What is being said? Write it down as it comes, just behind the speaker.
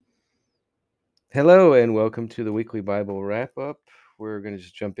Hello and welcome to the weekly Bible wrap up. We're going to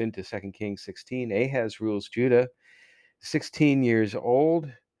just jump into 2 Kings 16. Ahaz rules Judah, 16 years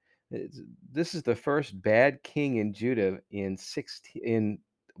old. It's- This is the first bad king in Judah in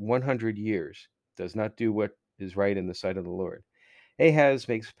 100 years. Does not do what is right in the sight of the Lord. Ahaz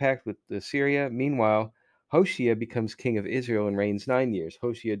makes a pact with Assyria. Meanwhile, Hoshea becomes king of Israel and reigns 9 years.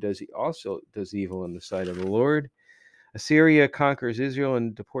 Hoshea also does evil in the sight of the Lord. Assyria conquers Israel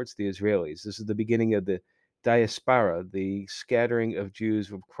and deports the Israelis. This is the beginning of the diaspora, the scattering of Jews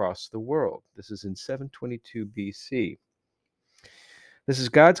across the world. This is in 722 BC. This is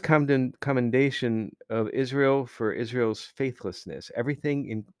God's commendation of Israel for Israel's faithlessness. Everything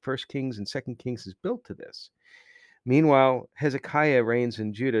in 1 Kings and 2 Kings is built to this. Meanwhile, Hezekiah reigns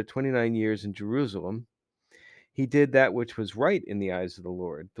in Judah 29 years in Jerusalem. He did that which was right in the eyes of the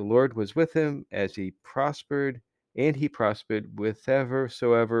Lord. The Lord was with him as he prospered, and he prospered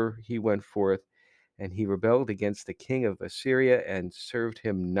whithersoever he went forth, and he rebelled against the king of Assyria and served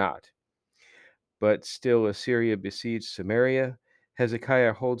him not. But still Assyria besieged Samaria.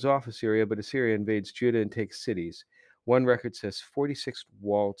 Hezekiah holds off Assyria, but Assyria invades Judah and takes cities. One record says 46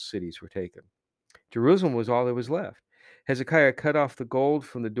 walled cities were taken. Jerusalem was all that was left. Hezekiah cut off the gold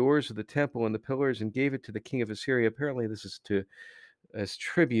from the doors of the temple and the pillars and gave it to the king of Assyria. Apparently, this is to as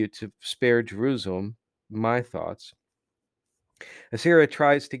tribute to spare Jerusalem. My thoughts. Assyria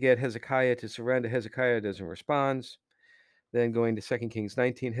tries to get Hezekiah to surrender. Hezekiah doesn't respond. Then going to 2 Kings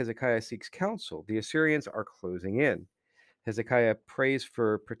 19, Hezekiah seeks counsel. The Assyrians are closing in. Hezekiah prays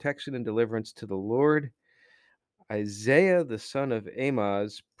for protection and deliverance to the Lord. Isaiah, the son of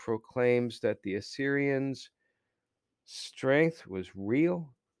Amoz, proclaims that the Assyrians' strength was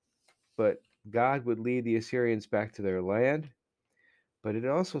real, but God would lead the Assyrians back to their land. But it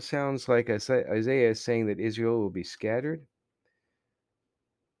also sounds like Isaiah is saying that Israel will be scattered,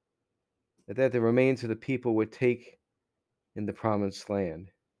 that the remains of the people would take in the promised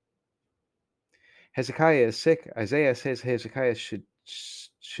land. Hezekiah is sick. Isaiah says Hezekiah should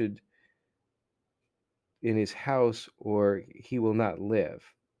in his house or he will not live.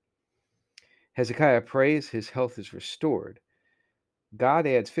 Hezekiah prays, his health is restored. God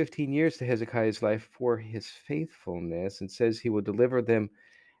adds 15 years to Hezekiah's life for his faithfulness and says he will deliver them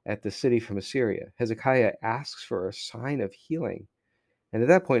at the city from Assyria. Hezekiah asks for a sign of healing. And at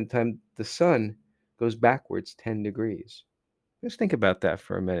that point in time, the sun goes backwards 10 degrees. Just think about that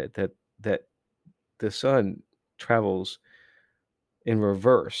for a minute, that the sun travels in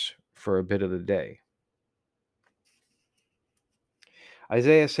reverse for a bit of the day.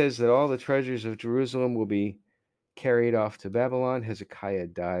 Isaiah says that all the treasures of Jerusalem will be carried off to Babylon. Hezekiah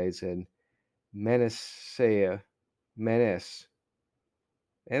dies, and Manasseh, Manasseh,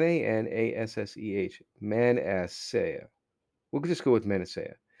 Manasseh, Manasseh. We'll just go with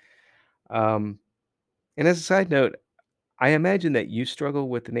Manasseh. And as a side note, I imagine that you struggle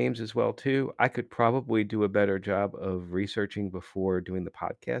with the names as well too. I could probably do a better job of researching before doing the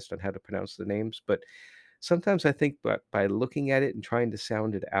podcast on how to pronounce the names, but sometimes I think by looking at it and trying to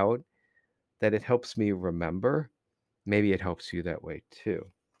sound it out, that it helps me remember. Maybe it helps you that way too.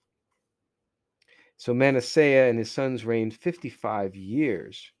 So Manasseh and his sons reigned 55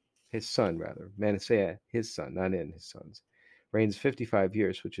 years. His son, rather. Manasseh, his son, not in his sons, reigns 55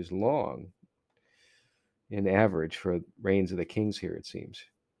 years, which is long in average for reigns of the kings here, it seems.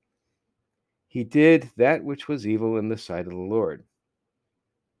 He did that which was evil in the sight of the Lord.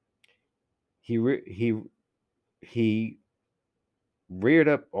 He reared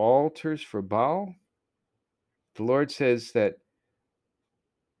up altars for Baal. The Lord says that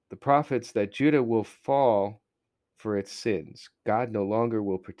the prophets that Judah will fall for its sins. God no longer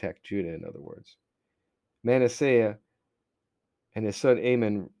will protect Judah, in other words. Manasseh and his son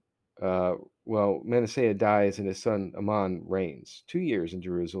Amon, Manasseh dies and his son Amon reigns 2 years in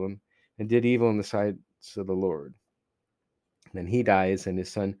Jerusalem and did evil in the sights of the Lord. And then he dies and his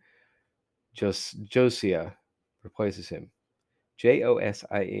son Josiah replaces him.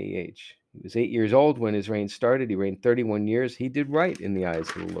 Josiah. He was 8 years old when his reign started. He reigned 31 years. He did right in the eyes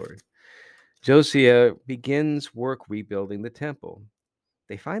of the Lord. Josiah begins work rebuilding the temple.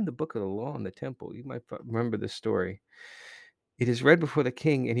 They find the book of the law in the temple. You might remember this story. It is read before the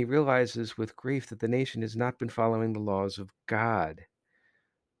king, and he realizes with grief that the nation has not been following the laws of God.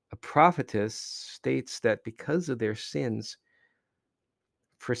 A prophetess states that because of their sins,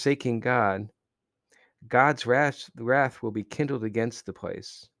 forsaking God, God's wrath will be kindled against the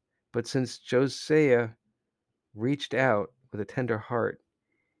place. But since Josiah reached out with a tender heart,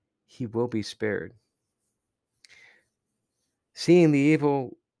 he will be spared. Seeing the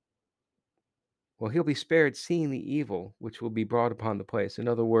evil, he'll be spared seeing the evil which will be brought upon the place. In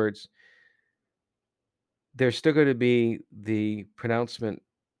other words, There's still going to be the pronouncement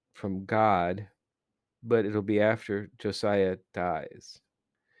from God, but it'll be after Josiah dies.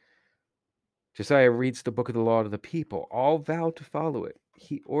 Josiah reads the book of the law to the people. All vow to follow it.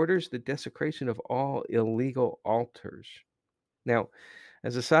 He orders the desecration of all illegal altars. Now,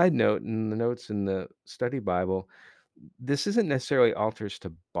 as a side note, in the notes in the study Bible, this isn't necessarily altars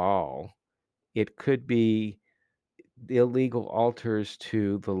to Baal. It could be illegal altars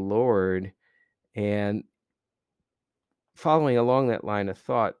to the Lord. And following along that line of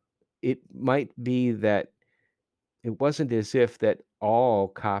thought, it might be that it wasn't as if that all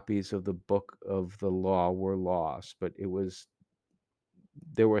copies of the book of the law were lost, but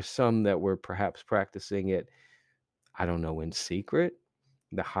there were some that were perhaps practicing it, I don't know, in secret,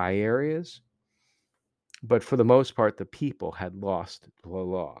 the high areas. But for the most part, the people had lost the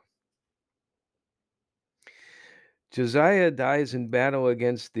law. Josiah dies in battle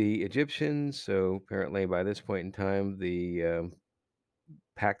against the Egyptians. So apparently, by this point in time, the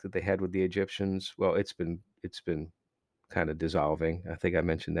pact that they had with the Egyptians, well, it's been kind of dissolving. I think I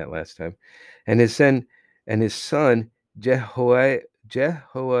mentioned that last time. And his son Jehoahaz,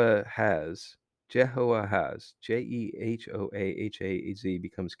 Jehoahaz, Jehoahaz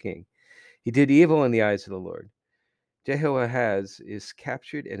becomes king. He did evil in the eyes of the Lord. Jehoahaz is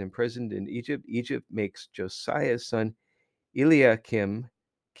captured and imprisoned in Egypt. Egypt makes Josiah's son Eliakim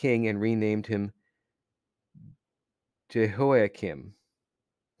king and renamed him Jehoiakim.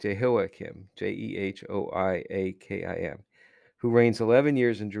 Jehoiakim, Jehoiakim, who reigns 11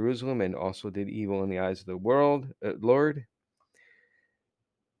 years in Jerusalem and also did evil in the eyes of the Lord.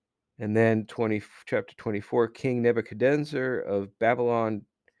 And then chapter 24, King Nebuchadnezzar of Babylon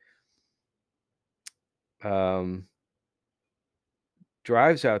um,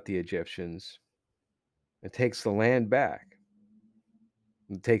 drives out the Egyptians and takes the land back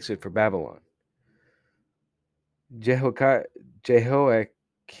and takes it for Babylon. Jehoiakim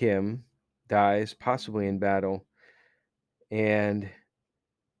dies, possibly in battle, and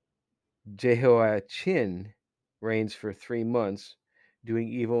Jehoiachin reigns for 3 months, doing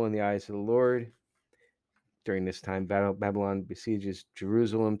evil in the eyes of the Lord. During this time, Babylon besieges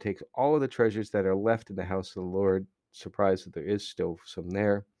Jerusalem, takes all of the treasures that are left in the house of the Lord. Surprised that there is still some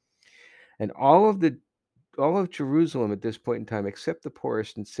there. And all of Jerusalem at this point in time, except the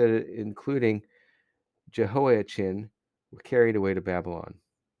poorest, including Jehoiachin, were carried away to Babylon.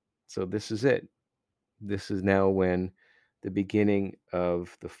 So this is it. This is now when the beginning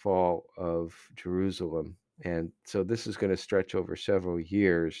of the fall of Jerusalem. And so this is going to stretch over several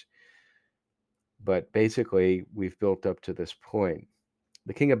years. But basically, we've built up to this point.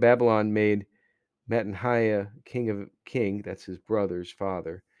 The king of Babylon made Mattaniah king, that's his brother's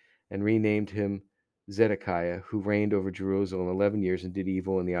father, and renamed him Zedekiah, who reigned over Jerusalem 11 years and did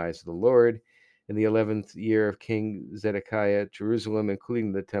evil in the eyes of the Lord. In the 11th year of King Zedekiah, Jerusalem,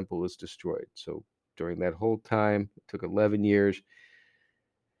 including the temple, was destroyed. So during that whole time, it took 11 years.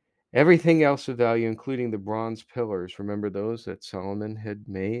 Everything else of value, including the bronze pillars, remember those that Solomon had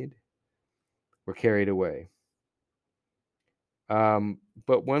made, were carried away.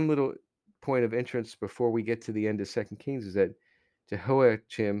 But one little point of interest before we get to the end of Second Kings is that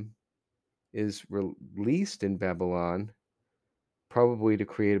Jehoiachim is released in Babylon, probably to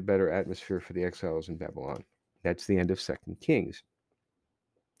create a better atmosphere for the exiles in Babylon. That's the end of Second Kings.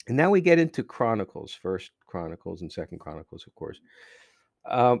 And now we get into Chronicles, First Chronicles and Second Chronicles, of course.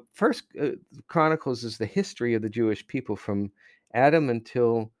 First Chronicles is the history of the Jewish people from Adam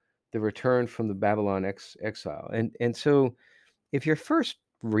until the return from the Babylon exile. And so if you're first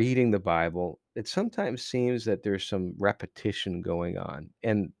reading the Bible, it sometimes seems that there's some repetition going on,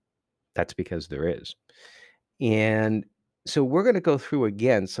 and that's because there is. And so we're going to go through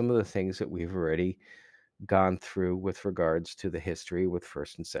again some of the things that we've already gone through with regards to the history with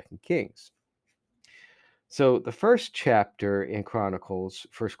First and Second Kings. So the first chapter in Chronicles,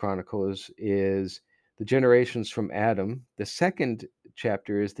 First Chronicles, is the generations from Adam. The second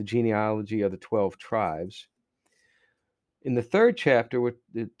chapter is the genealogy of the 12 tribes. In the third chapter,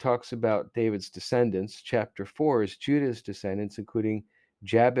 it talks about David's descendants. Chapter 4 is Judah's descendants, including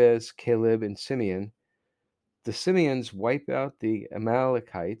Jabez, Caleb, and Simeon. The Simeons wipe out the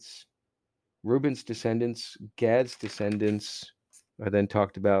Amalekites. Reuben's descendants, Gad's descendants are then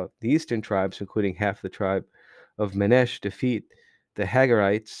talked about. The eastern tribes, including half the tribe of Manasseh, defeat the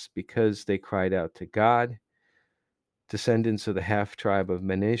Hagarites because they cried out to God. Descendants of the half tribe of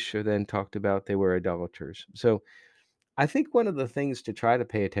Manasseh are then talked about. They were idolaters. So I think one of the things to try to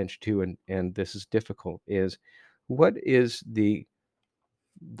pay attention to, and this is difficult, is what is the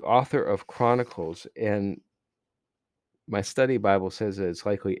author of Chronicles? And my study Bible says that it's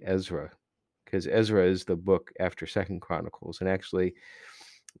likely Ezra. because Ezra is the book after Second Chronicles, and actually,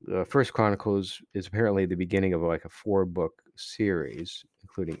 First Chronicles is apparently the beginning of like a 4-book series,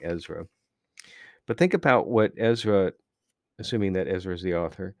 including Ezra. But think about what Ezra, assuming that Ezra is the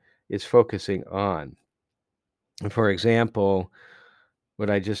author, is focusing on. And for example, what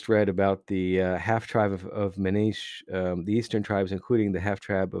I just read about the half tribe of Manish, the eastern tribes, including the half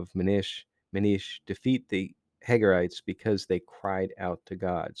tribe of Manish, defeat the Hagarites because they cried out to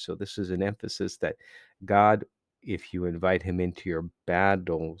God. So this is an emphasis that God, if you invite him into your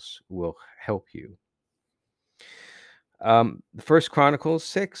battles, will help you. The First Chronicles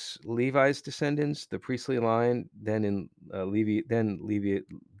 6, Levi's descendants, the priestly line, then in the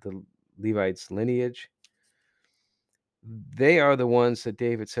Levites' lineage. They are the ones that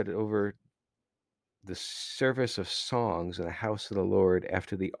David set over the service of songs in the house of the Lord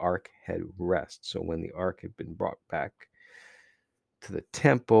after the ark had rest. So when the ark had been brought back to the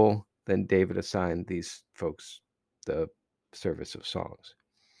temple, then David assigned these folks the service of songs.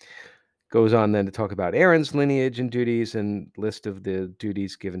 Goes on then to talk about Aaron's lineage and duties and list of the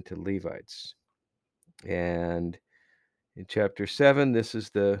duties given to Levites. And in chapter 7, this is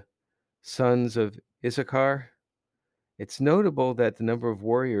the sons of Issachar. It's notable that the number of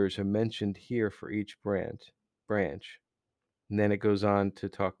warriors are mentioned here for each branch. And then it goes on to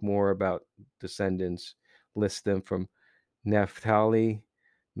talk more about descendants, list them from Naphtali,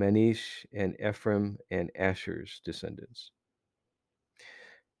 Manish, and Ephraim, and Asher's descendants.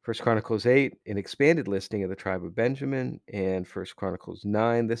 First Chronicles 8, an expanded listing of the tribe of Benjamin, and First Chronicles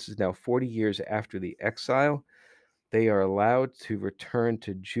 9. This is now 40 years after the exile. They are allowed to return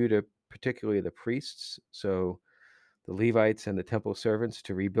to Judah, particularly the priests, so the Levites and the temple servants,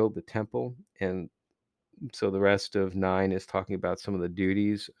 to rebuild the temple. And so the rest of 9 is talking about some of the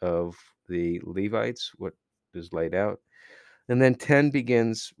duties of the Levites, what is laid out. And then 10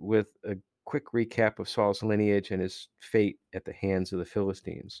 begins with a quick recap of Saul's lineage and his fate at the hands of the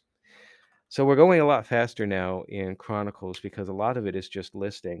Philistines. So we're going a lot faster now in Chronicles because a lot of it is just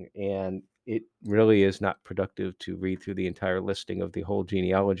listing, and it really is not productive to read through the entire listing of the whole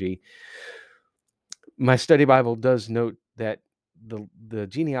genealogy. My study Bible does note that the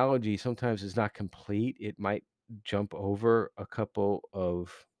genealogy sometimes is not complete. It might jump over a couple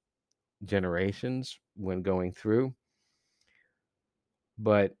of generations when going through,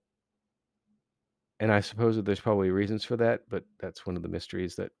 but and I suppose that there's probably reasons for that, but that's one of the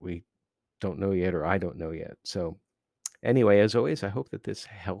mysteries that we don't know yet, or I don't know yet. So anyway, as always, I hope that this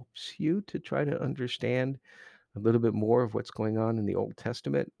helps you to try to understand a little bit more of what's going on in the Old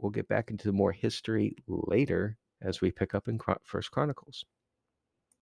Testament. We'll get back into more history later as we pick up in First Chronicles.